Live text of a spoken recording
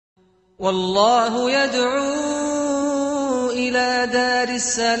والله يدعو إلى دار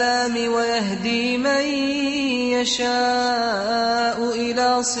السلام ويهدي من يشاء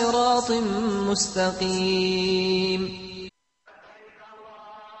إلى صراط مستقيم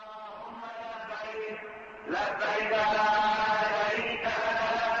لبيك لا شريك لك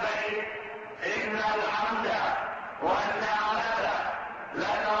لبيك إن الحمد والنعمة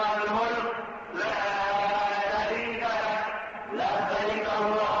لك والملك لا شريك لك لبيك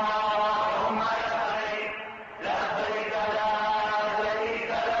اللهم لبيك لبيك لا شريك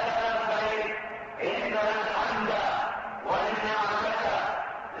لك لبيك إن الحمد والنعمة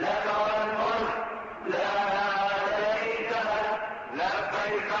لك والملك لا شريك لك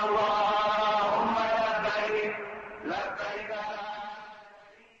لبيك اللهم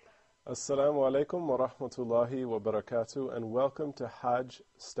Assalamu alaikum wa rahmatullahi wa barakatuh, and welcome to Hajj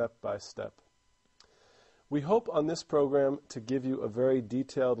Step by Step. We hope on this program to give you a very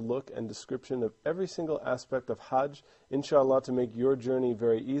detailed look and description of every single aspect of Hajj, inshallah to make your journey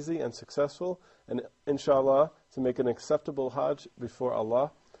very easy and successful, and inshallah to make an acceptable Hajj before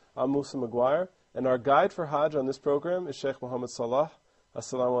Allah. I'm Musa Maguire, and our guide for Hajj on this program is Sheikh Muhammad Salah.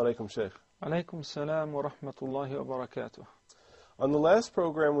 Assalamu alaikum, Sheikh. Alaykum salam wa rahmatullahi wa barakatuh. On the last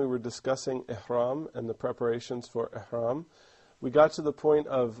program, we were discussing Ihram and the preparations for Ihram. We got to the point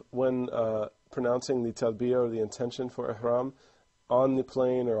of when pronouncing the talbiyah or the intention for Ihram on the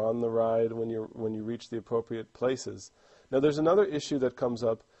plane or on the ride when you reach the appropriate places. Now, there's another issue that comes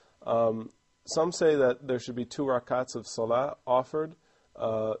up. Some say that there should be 2 rakats of salah offered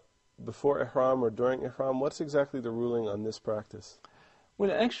before Ihram or during Ihram. What's exactly the ruling on this practice?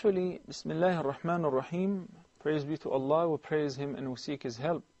 Well, actually, Bismillah ar-Rahman ar-Rahim, praise be to Allah, we praise Him and we seek His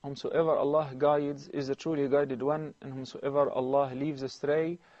help. Whomsoever Allah guides is the truly guided one, and whomsoever Allah leaves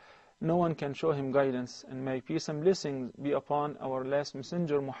astray, no one can show him guidance. And may peace and blessings be upon our last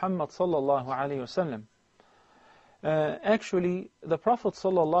messenger, Muhammad sallallahu alayhi wasallam. Actually, the Prophet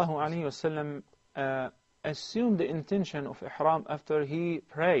sallallahu alayhi wasallam assumed the intention of Ihram after he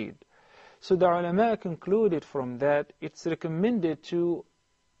prayed. So the ulama concluded from that it's recommended to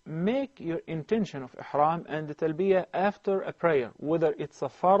make your intention of Ihram and the talbiyah after a prayer, whether it's a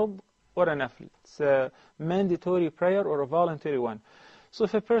fard or a nafl. It's a mandatory prayer or a voluntary one. So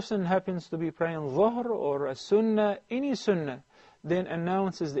if a person happens to be praying Dhuhr or a sunnah, any sunnah, then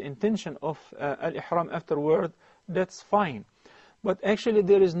announces the intention of al-Ihram afterward, that's fine. But actually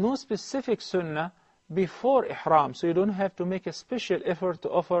there is no specific sunnah before Ihram, so you don't have to make a special effort to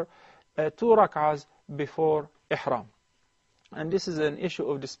offer 2 rak'ahs before Ihram. And this is an issue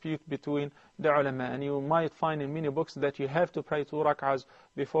of dispute between the ulama, and you might find in many books that you have to pray 2 rak'ahs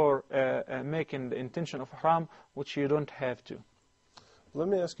before making the intention of Ihram, which you don't have to. Let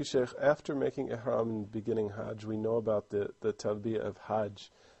me ask you, Sheikh, after making Ihram and beginning Hajj, we know about the talbiyah of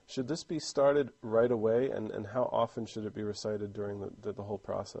Hajj. Should this be started right away, and how often should it be recited during the whole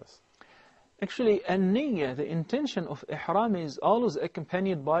process? Actually, an-niyyah, the intention of Ihram, is always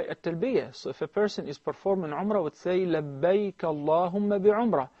accompanied by a talbiyah. So if a person is performing Umrah, would say, لَبَّيْكَ اللَّهُمَّ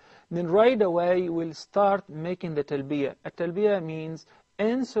بِعُمْرَةٍ. Then right away, we'll start making the talbiyah. A talbiyah means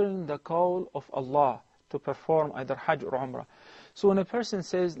answering the call of Allah to perform either Hajj or Umrah. So when a person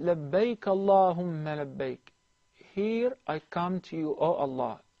says, لَبَّيْكَ اللَّهُمَّ لَبَّيْكَ, here I come to you, O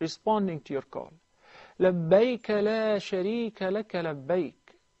Allah, responding to your call. لَبَّيْكَ لَا شَرِيكَ لَكَ لَبَّيْكَ,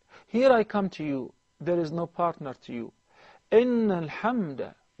 here I come to you, there is no partner to you. إِنَّ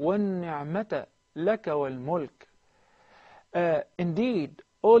الْحَمْدَ وَالنِّعْمَةَ لَكَ وَالْمُلْكَ. Indeed,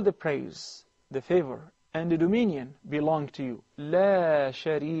 all the praise, the favor, and the dominion belong to you. لَا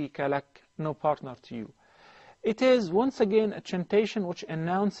شَرِيكَ لَكَ, no partner to you. It is once again a chantation which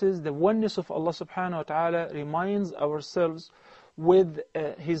announces the oneness of Allah subhanahu wa ta'ala, reminds ourselves with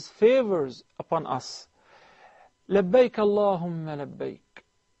His favors upon us. لَبَّيْكَ اللَّهُمَّ لَبَّيْكَ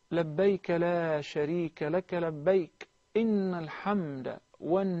لبيك لا شريك لك لبيك إن الحمد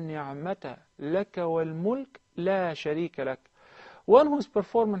والنعمة لك والملك لا شريك لك. One who is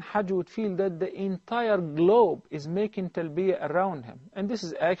performing Hajj would feel that the entire globe is making talbiyah around him. And this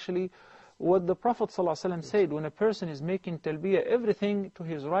is actually what the Prophet ﷺ said. When a person is making talbiyah, everything to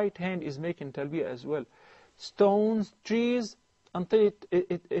his right hand is making talbiyah as well. Stones, trees, until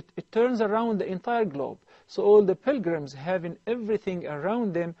it turns around the entire globe. So all the pilgrims having everything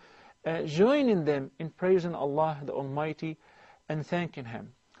around them, joining them in praising Allah the Almighty and thanking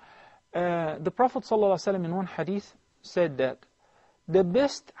Him. The Prophet ﷺ in one hadith said that the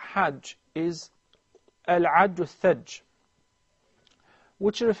best Hajj is al-Hajj al-Thajj,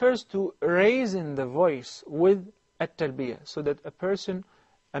 which refers to raising the voice with at-talbiyah, so that a person,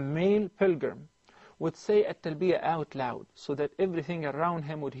 a male pilgrim, would say at-talbiyah out loud so that everything around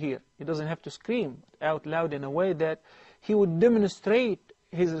him would hear. He doesn't have to scream out loud in a way that he would demonstrate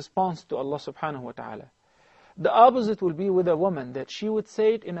his response to Allah subhanahu wa ta'ala. The opposite will be with a woman, that she would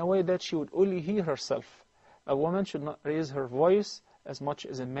say it in a way that she would only hear herself. A woman should not raise her voice as much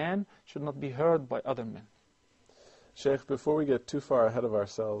as a man should not be heard by other men. Sheikh, before we get too far ahead of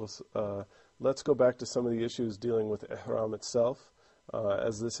ourselves, let's go back to some of the issues dealing with ihram itself,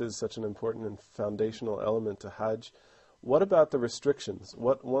 as this is such an important and foundational element to Hajj. What about the restrictions?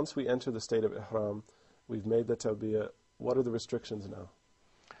 Once we enter the state of ihram, we've made the talbiyah, what are the restrictions now?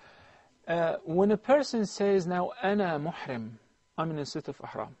 When a person says, now, ana muhrim, I'm in a state of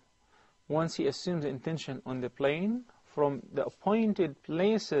ihram, once he assumes the intention on the plane, from the appointed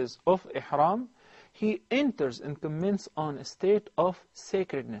places of ihram, he enters and commences on a state of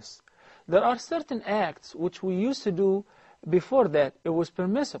sacredness. There are certain acts which we used to do before that, it was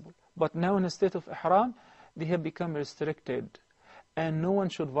permissible, but now in a state of ihram, they have become restricted, and no one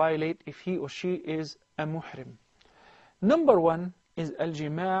should violate if he or she is a muhrim. Number one is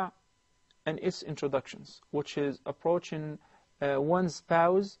al-jima' and its introductions, which is approaching one's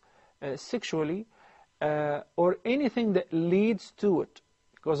spouse sexually, or anything that leads to it.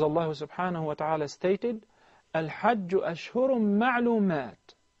 Because Allah subhanahu wa ta'ala stated, الْحَجُّ أَشْهُرٌ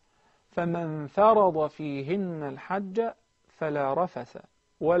مَعْلُومَاتٌ فَمَنْ فَرَضَ فِيهِنَّ الْحَجَّ فَلَا رَفَثَ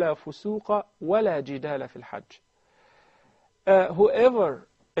وَلَا فُسُوقَ وَلَا جِدَالَ فِي الْحَجِّ. Whoever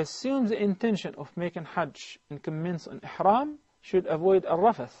assumes the intention of making Hajj and commence on ihram should avoid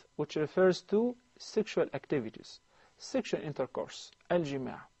al-rafath, which refers to sexual activities, sexual intercourse,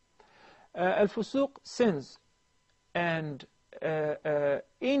 al-jima'. Al-fusuq, sins, and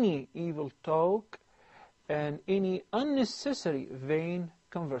any evil talk and any unnecessary vain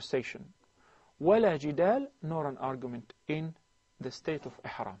conversation. وَلَا جِدَالَ, nor an argument in the state of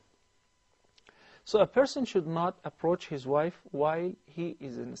ihram. So a person should not approach his wife while he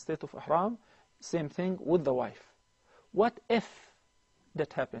is in a state of ihram. Same thing with the wife. What if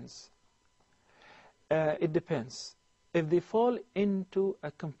that happens? It depends. If they fall into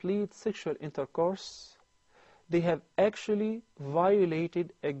a complete sexual intercourse, they have actually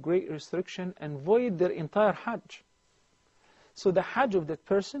violated a great restriction and void their entire Hajj. So the Hajj of that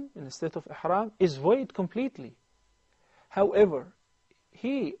person in the state of ihram is void completely. However,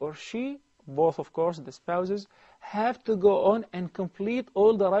 he or she, both of course the spouses, have to go on and complete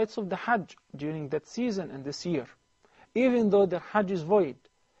all the rites of the Hajj during that season and this year, even though their Hajj is void.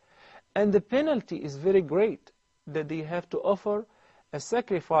 And the penalty is very great, that they have to offer a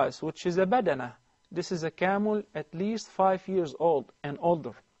sacrifice, which is a badana. This is a camel at least 5 years old and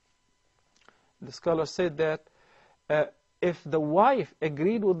older. The scholar said that if the wife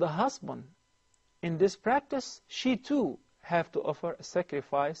agreed with the husband in this practice, she too have to offer a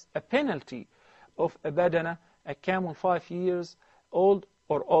sacrifice, a penalty of a badana, a camel 5 years old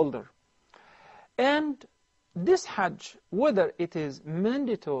or older. And this Hajj, whether it is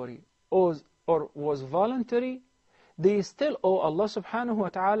mandatory or was voluntary, they still owe Allah subhanahu wa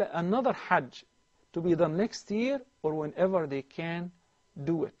ta'ala another Hajj to be done next year or whenever they can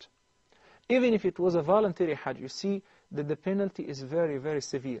do it. Even if it was a voluntary Hajj, you see that the penalty is very, very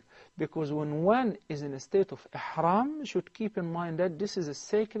severe. Because when one is in a state of ihram, you should keep in mind that this is a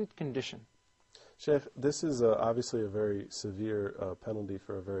sacred condition. Sheikh, this is obviously a very severe penalty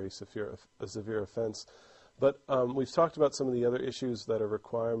for a very severe offense. But we've talked about some of the other issues that are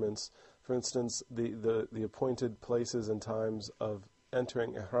requirements. For instance, the appointed places and times of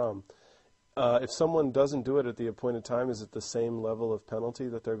entering ihram. If someone doesn't do it at the appointed time, is it the same level of penalty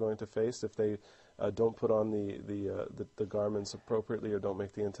that they're going to face if they don't put on the garments appropriately or don't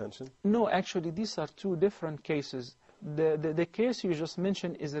make the intention? No, actually, these are two different cases. The case you just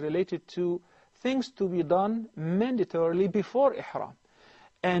mentioned is related to things to be done mandatorily before ihram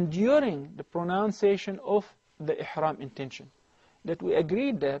and during the pronunciation of the ihram intention. That we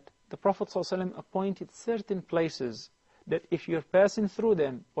agreed that the Prophet ﷺ appointed certain places that if you're passing through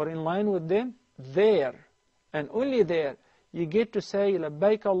them or in line with them, there and only there, you get to say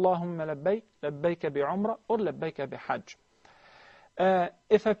labbaik Allahumma labbaik, labbaik bi'umrah or labbaik bihajj.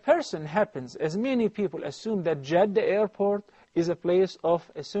 If a person happens, as many people assume that Jeddah airport is a place of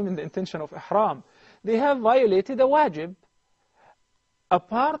assuming the intention of ihram, they have violated a wajib. A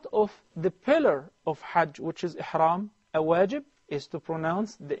part of the pillar of Hajj, which is ihram, a wajib, is to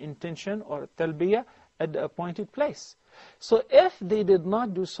pronounce the intention or talbiyah at the appointed place. So if they did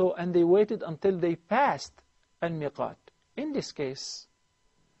not do so and they waited until they passed al-miqat, in this case,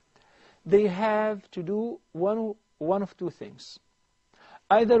 they have to do one of two things.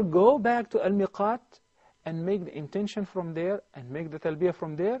 Either go back to al-miqat and make the intention from there and make the talbiyah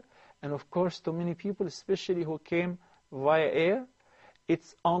from there, And of course, to many people, especially who came via air,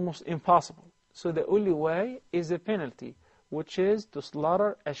 it's almost impossible. So the only way is a penalty, which is to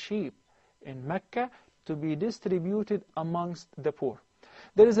slaughter a sheep in Mecca to be distributed amongst the poor.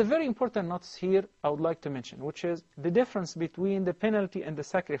 There is a very important notice here I would like to mention, which is the difference between the penalty and the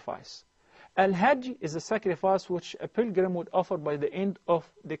sacrifice. Al-Hajj is a sacrifice which a pilgrim would offer by the end of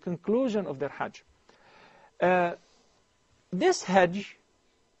the conclusion of their Hajj. This Hajj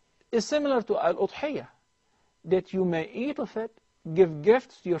is similar to Al-Udhiyah, that you may eat of it, give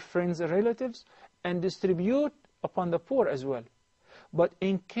gifts to your friends and relatives, and distribute upon the poor as well. But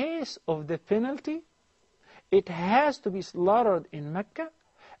in case of the penalty, it has to be slaughtered in Mecca,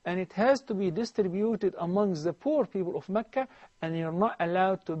 and it has to be distributed amongst the poor people of Mecca, and you're not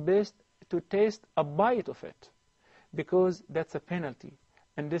allowed to taste a bite of it, because that's a penalty.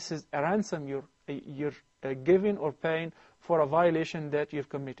 And this is a ransom you're giving or paying for a violation that you've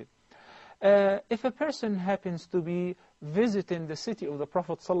committed. If a person happens to be visiting the city of the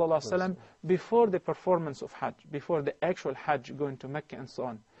Prophet ﷺ before the performance of Hajj, before the actual Hajj going to Mecca and so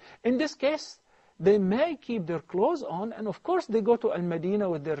on, in this case, they may keep their clothes on, and of course they go to Al-Madinah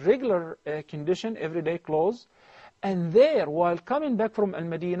with their regular condition, everyday clothes, and there, while coming back from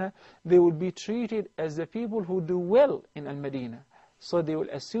Al-Madinah, they will be treated as the people who do well in Al-Madinah. So they will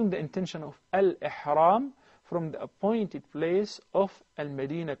assume the intention of Al-Ihram from the appointed place of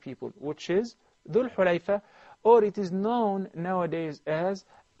Al-Madinah people, which is Dhul Hulayfa, or it is known nowadays as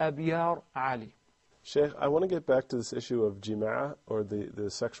Abyar Ali. Sheikh, I want to get back to this issue of jima'ah, or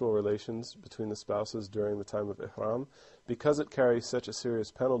the sexual relations between the spouses during the time of ihram, because it carries such a serious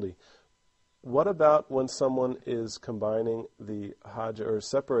penalty. What about when someone is combining the Hajj, or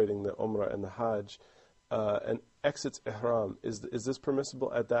separating the Umrah and the Hajj, and exits ihram? Is this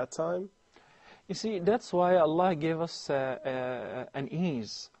permissible at that time? You see, that's why Allah gave us an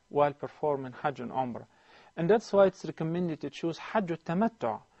ease while performing Hajj and Umrah. And that's why it's recommended to choose Hajj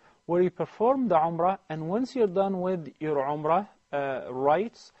al-Tamattu', where you perform the Umrah, and once you're done with your Umrah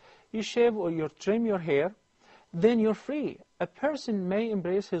rites, you shave or you trim your hair, then you're free. A person may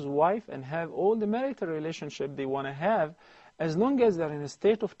embrace his wife and have all the marital relationship they want to have, as long as they're in a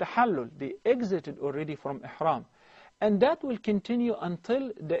state of tahallul. They exited already from ihram. And that will continue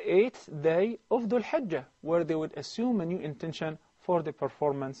until the 8th day of Dhul Hijjah, where they would assume a new intention for the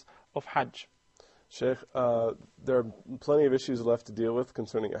performance of Hajj. Sheikh, there are plenty of issues left to deal with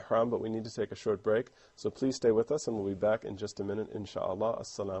concerning ihram, but we need to take a short break. So please stay with us, and we'll be back in just a minute, inshaAllah.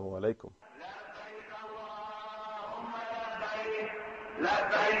 Assalamu alaikum.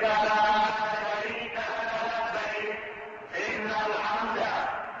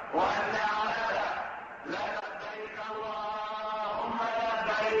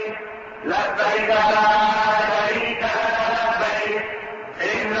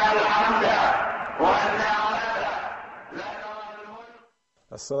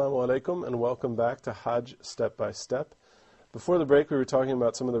 Assalamu alaikum, and welcome back to Hajj Step by Step. Before the break, we were talking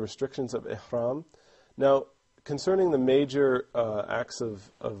about some of the restrictions of ihram. Now, concerning the major acts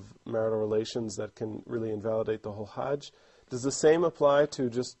of marital relations that can really invalidate the whole Hajj, does the same apply to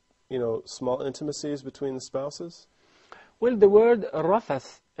just, small intimacies between the spouses? Well, the word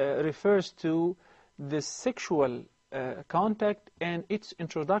rafath refers to the sexual contact and its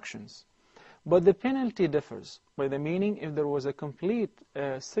introductions. But the penalty differs by the meaning. If there was a complete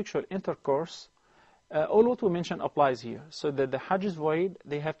sexual intercourse, all what we mentioned applies here. So that the Hajj is void,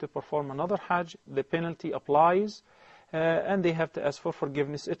 they have to perform another Hajj, the penalty applies, and they have to ask for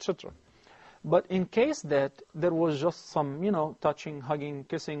forgiveness, etc. But in case that there was just some, touching, hugging,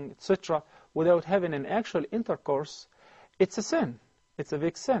 kissing, etc., without having an actual intercourse, it's a sin. It's a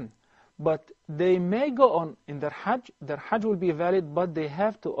big sin. But they may go on in their Hajj will be valid, but they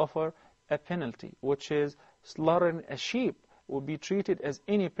have to offer a penalty, which is slaughtering a sheep will be treated as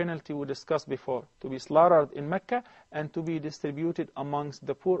any penalty we discussed before, to be slaughtered in Mecca and to be distributed amongst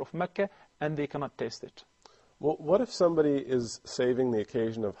the poor of Mecca, and they cannot taste it. Well, what if somebody is saving the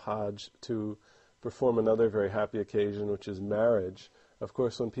occasion of Hajj to perform another very happy occasion, which is marriage? Of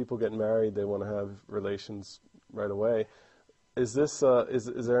course, when people get married, they want to have relations right away. Is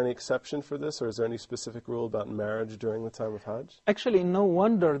there any exception for this, or is there any specific rule about marriage during the time of Hajj? Actually, no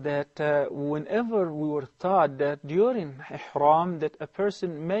wonder that whenever we were taught that during ihram that a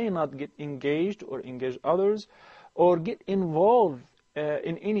person may not get engaged or engage others or get involved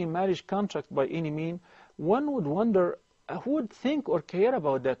in any marriage contract by any means, one would wonder who would think or care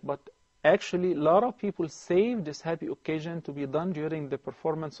about that. But actually, a lot of people save this happy occasion to be done during the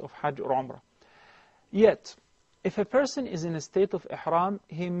performance of Hajj or Umrah. Yet, if a person is in a state of ihram,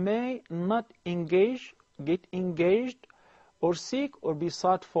 he may not get engaged, or seek or be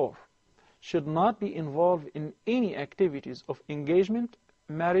sought for. should not be involved in any activities of engagement,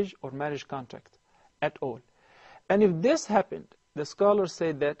 marriage, or marriage contract at all. And if this happened, the scholars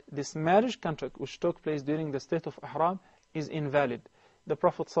say that this marriage contract which took place during the state of ihram is invalid. The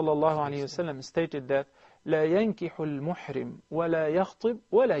Prophet ﷺ stated that لا ينكح المحرم ولا يخطب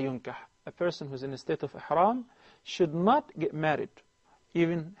ولا ينكح. A person who's in a state of ihram should not get married,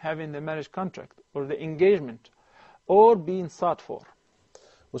 even having the marriage contract or the engagement, or being sought for.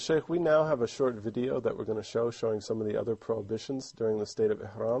 Well, Sheikh, we now have a short video that we're going to show showing some of the other prohibitions during the state of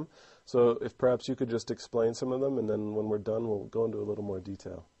ihram. So if perhaps you could just explain some of them, and then when we're done, we'll go into a little more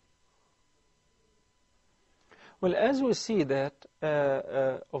detail. Well, as we see that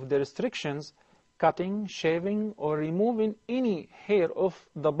of the restrictions, cutting, shaving, or removing any hair of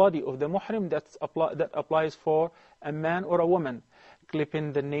the body of the muhrim that applies for a man or a woman,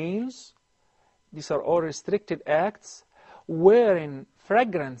 clipping the nails, these are all restricted acts. Wearing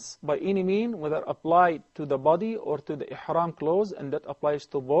fragrance by any means, whether applied to the body or to the ihram clothes, and that applies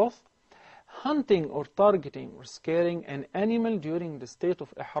to both. Hunting or targeting or scaring an animal during the state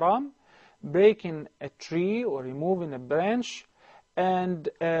of ihram, breaking a tree or removing a branch, and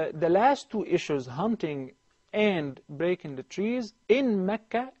the last two issues, hunting and breaking the trees in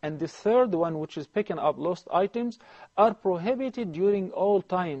Mecca, and the third one, which is picking up lost items, are prohibited during all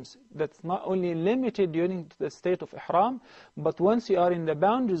times. That's not only limited during the state of ihram, but once you are in the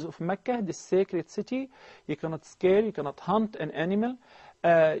boundaries of Mecca, the sacred city, you cannot scare, you cannot hunt an animal,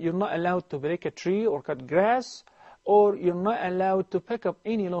 you're not allowed to break a tree or cut grass, or you're not allowed to pick up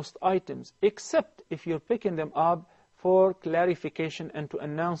any lost items, except if you're picking them up for clarification and to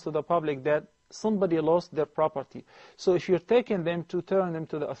announce to the public that somebody lost their property. So if you're taking them to turn them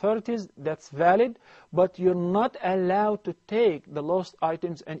to the authorities, that's valid, but you're not allowed to take the lost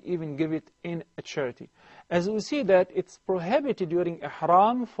items and even give it in a charity. As we see that it's prohibited during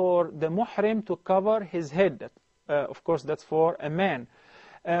ihram for the muhrim to cover his head. Of course, that's for a man.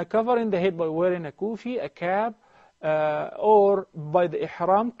 Covering the head by wearing a kufi, a cap, or by the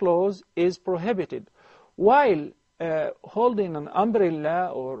ihram clothes is prohibited. While holding an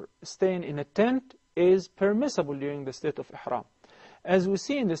umbrella or staying in a tent is permissible during the state of ihram. As we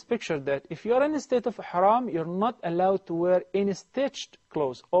see in this picture that if you are in a state of ihram, you're not allowed to wear any stitched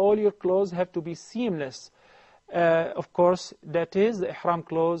clothes. All your clothes have to be seamless. Of course, that is the ihram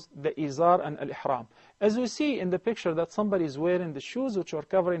clothes, the izar and al-ihram. As we see in the picture that somebody is wearing the shoes which are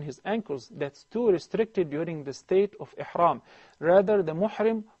covering his ankles, that's too restricted during the state of ihram. Rather, the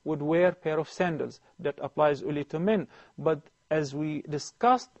muhrim would wear a pair of sandals. That applies only to men. But as we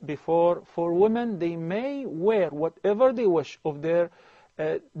discussed before, for women, they may wear whatever they wish of their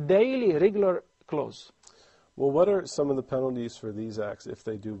daily, regular clothes. Well, what are some of the penalties for these acts if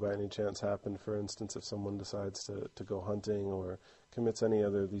they do by any chance happen? For instance, if someone decides to go hunting or commits any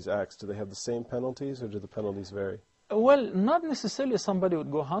other of these acts, do they have the same penalties or do the penalties vary? Well, not necessarily somebody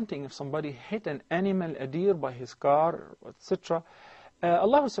would go hunting. If somebody hit an animal, a deer by his car, etc.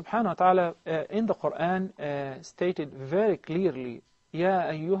 Allah subhanahu wa ta'ala in the Quran stated very clearly, يا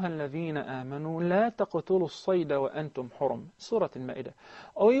أيها الذين آمنوا لا تقتلوا الصيد وأنتم حرم. Surah Al-Ma'idah.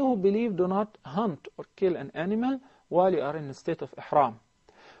 O you who believe, do not hunt or kill an animal while you are in a state of ihram.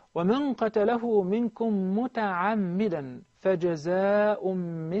 ومن قتله منكم متعمدا فجزاء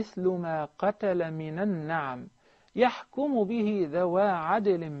مثل ما قتل من النعم يحكم به ذوى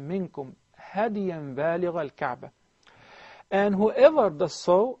عدل منكم هديا بالغ الكعبة. And whoever does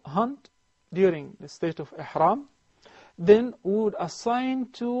so hunt during the state of ihram, then we would assign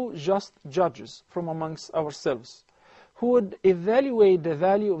two just judges from amongst ourselves, who would evaluate the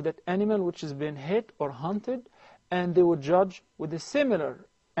value of that animal which has been hit or hunted, and they would judge with a similar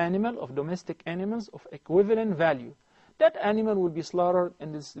animal of domestic animals of equivalent value. That animal will be slaughtered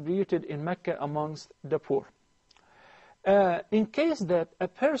and distributed in Mecca amongst the poor. In case that a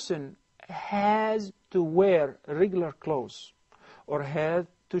person has to wear regular clothes, or has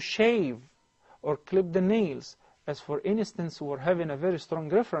to shave or clip the nails, as for instance, we're having a very strong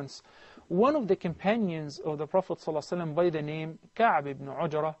reference, one of the companions of the Prophet ﷺ by the name Ka'b ibn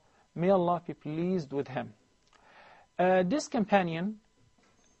Ujrah, may Allah be pleased with him. This companion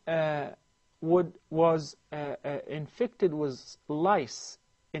was infected with lice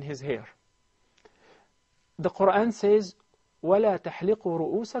in his hair. The Quran says, وَلَا تَحْلِقُوا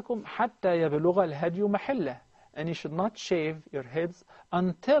رُؤُوسَكُمْ حَتَّى يَبْلُغَ الْهَدْيُ مَحِلَّهُ. And you should not shave your heads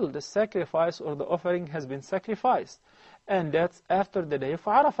until the sacrifice or the offering has been sacrificed. And that's after the day of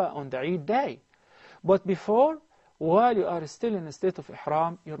Arafah, on the Eid day. But before, while you are still in a state of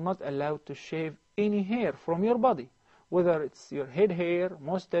ihram, you're not allowed to shave any hair from your body, whether it's your head hair,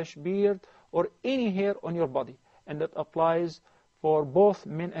 mustache, beard, or any hair on your body. And that applies for both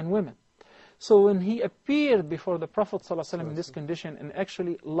men and women. So when he appeared before the Prophet ﷺ in this condition, and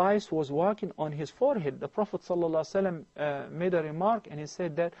actually lice was walking on his forehead, the Prophet ﷺ made a remark and he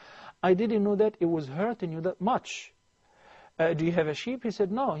said that, I didn't know that it was hurting you that much. Do you have a sheep? He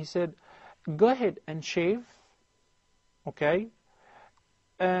said, no. He said, go ahead and shave, okay,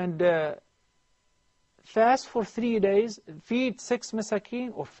 and fast for 3 days, feed 6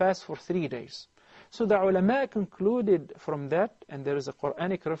 masakin, or fast for 3 days. So the ulama concluded from that, and there is a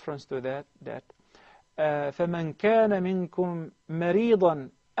Quranic reference to that, that فَمَنْ كَانَ مِنْكُمْ مَرِيضًا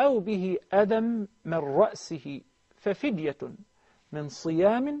أَوْ بِهِ أَدَمْ مِنْ رَأْسِهِ فَفِدْيَةٌ مِنْ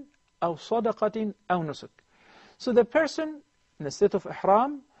صِيَامٍ أَوْ صَدَقَةٍ أَوْ نُسُكٍ. So the person in the state of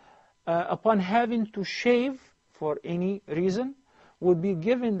ihram, upon having to shave for any reason, would be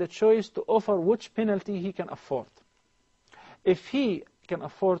given the choice to offer which penalty he can afford. If he can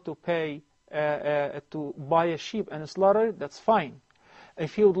afford to pay to buy a sheep and slaughter it, that's fine.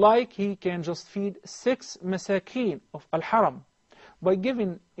 If he would like, he can just feed 6 masakin of al-haram by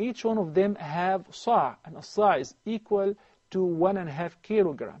giving each one of them half sa', and a sa' is equal to 1.5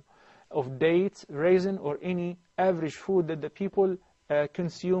 kilogram of dates, raisin, or any average food that the people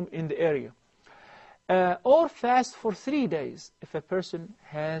consume in the area. Or fast for 3 days if a person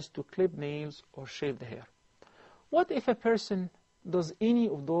has to clip nails or shave the hair. What if a person does any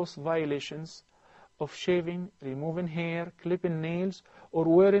of those violations of shaving, removing hair, clipping nails, or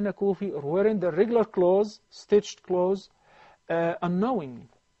wearing a kufi, or wearing the regular clothes, stitched clothes, unknowingly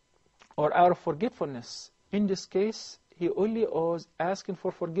or out of forgetfulness? In this case, he only owes asking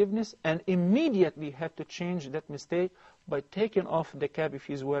for forgiveness and immediately have to change that mistake by taking off the cap if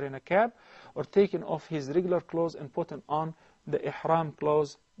he's wearing a cap, or taking off his regular clothes and putting on the ihram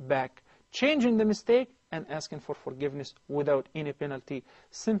clothes back. Changing the mistake and asking for forgiveness without any penalty,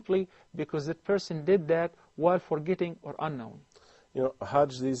 simply because that person did that while forgetting or unknown. You know,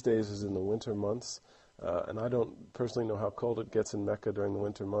 Hajj these days is in the winter months, and I don't personally know how cold it gets in Mecca during the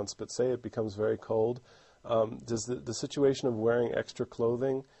winter months, but say it becomes very cold. Does the situation of wearing extra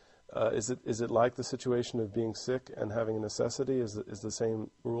clothing, is it like the situation of being sick and having a necessity? Is the same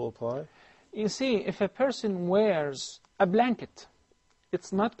rule apply? You see, if a person wears a blanket,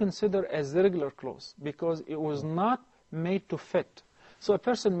 it's not considered as regular clothes because it was not made to fit. So a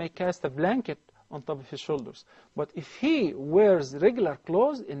person may cast a blanket on top of his shoulders. But if he wears regular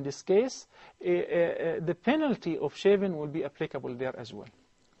clothes, in this case, the penalty of shaving will be applicable there as well.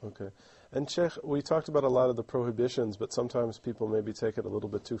 Okay. And Sheikh, we talked about a lot of the prohibitions, but sometimes people maybe take it a little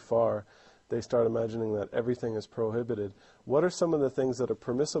bit too far. They start imagining that everything is prohibited. What are some of the things that are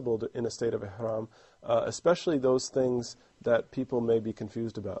permissible in a state of ihram, especially those things that people may be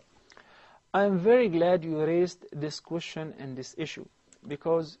confused about? I am very glad you raised this question and this issue,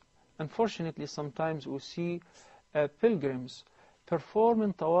 because unfortunately sometimes we see pilgrims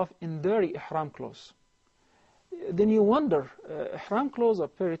performing tawaf in dirty ihram clothes. Then you wonder, ihram clothes are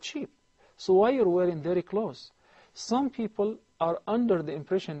very cheap, so why you're wearing dirty clothes? Some people are under the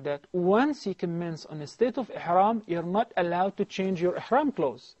impression that once you commence on a state of ihram, you're not allowed to change your ihram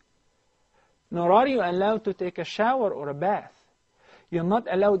clothes. Nor are you allowed to take a shower or a bath. You're not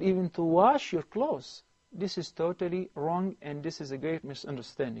allowed even to wash your clothes. This is totally wrong, and this is a great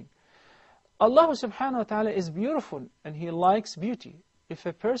misunderstanding. Allah subhanahu wa ta'ala is beautiful, and He likes beauty. If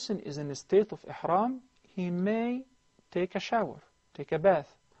a person is in a state of ihram, he may take a shower, take a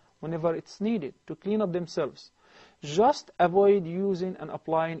bath, whenever it's needed to clean up themselves. Just avoid using and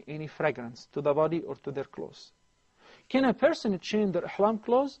applying any fragrance to the body or to their clothes. Can a person change their ihram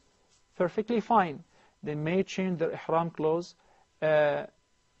clothes? Perfectly fine. They may change their ihram clothes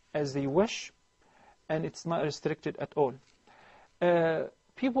as they wish, and it's not restricted at all.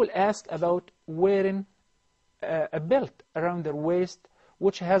 People ask about wearing a belt around their waist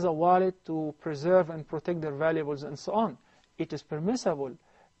which has a wallet to preserve and protect their valuables and so on. It is permissible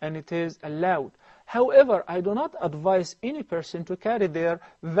and it is allowed. However, I do not advise any person to carry their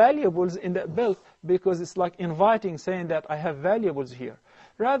valuables in that belt, because it's like inviting, saying that I have valuables here.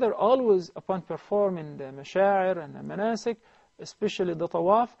 Rather, always upon performing the masha'ir and the manasik, especially the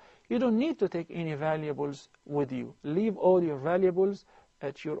tawaf, you don't need to take any valuables with you. Leave all your valuables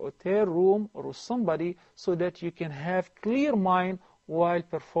at your hotel room or with somebody, so that you can have clear mind while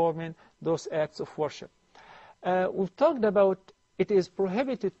performing those acts of worship. We've talked about it is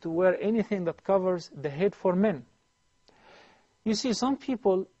prohibited to wear anything that covers the head for men. You see, some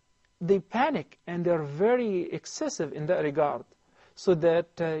people, they panic and they're very excessive in that regard, so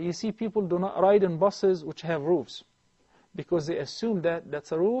that you see people do not ride in buses which have roofs, because they assume that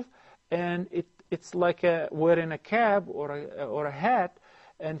that's a roof, and it's like wearing a cap or a hat,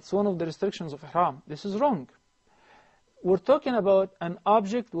 and it's one of the restrictions of ihram. This is wrong. we're talking about an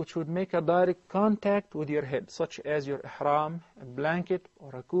object which would make a direct contact with your head, such as your ihram, a blanket,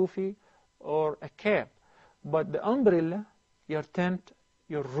 or a kufi, or a cap. But the umbrella, your tent,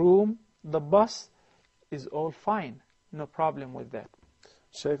 your room, the bus is all fine. No problem with that.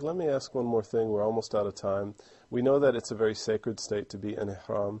 Sheikh, let me ask one more thing. We're almost out of time. We know that it's a very sacred state to be in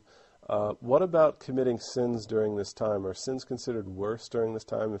ihram. What about committing sins during this time? Are sins considered worse during this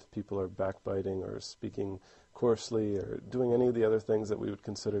time if people are backbiting or speaking coarsely or doing any of the other things that we would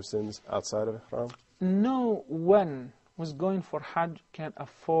consider sins outside of ihram? No one who's going for Hajj can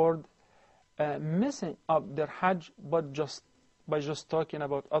afford messing up their Hajj by just talking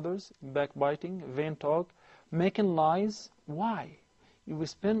about others, backbiting, vain talk, making lies. Why? You will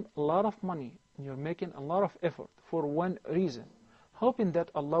spend a lot of money and you're making a lot of effort for one reason, hoping that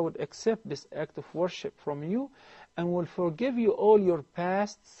Allah would accept this act of worship from you and will forgive you all your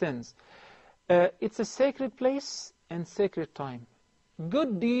past sins. It's a sacred place and sacred time.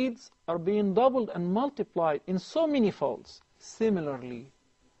 Good deeds are being doubled and multiplied in so many folds. Similarly,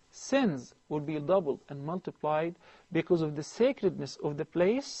 sins will be doubled and multiplied because of the sacredness of the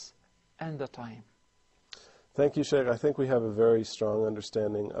place and the time. Thank you, Sheikh. I think we have a very strong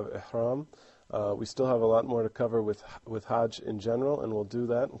understanding of ihram. We still have a lot more to cover with Hajj in general, and we'll do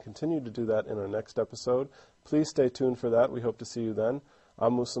that and continue to do that in our next episode. Please stay tuned for that. We hope to see you then.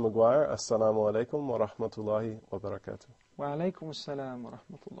 I'm Musa Maguire. Assalamu alaikum wa rahmatullahi wa barakatuh. Wa alaikum assalam wa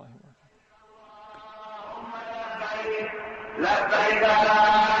rahmatullahi wa barakatuh. لبيك لا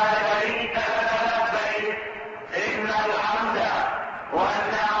شريك لك لبيك إن الحمد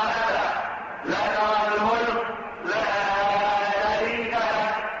والنعمة لك والملك لا شريك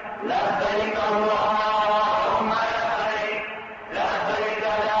لك لبيك اللهم لبيك لبيك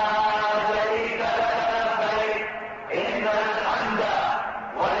لا شريك لك لبيك إن الحمد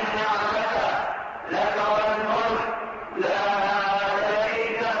والنعمة لك والملك لا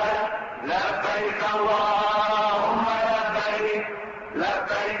شريك لك لبيك اللهم لبيك لا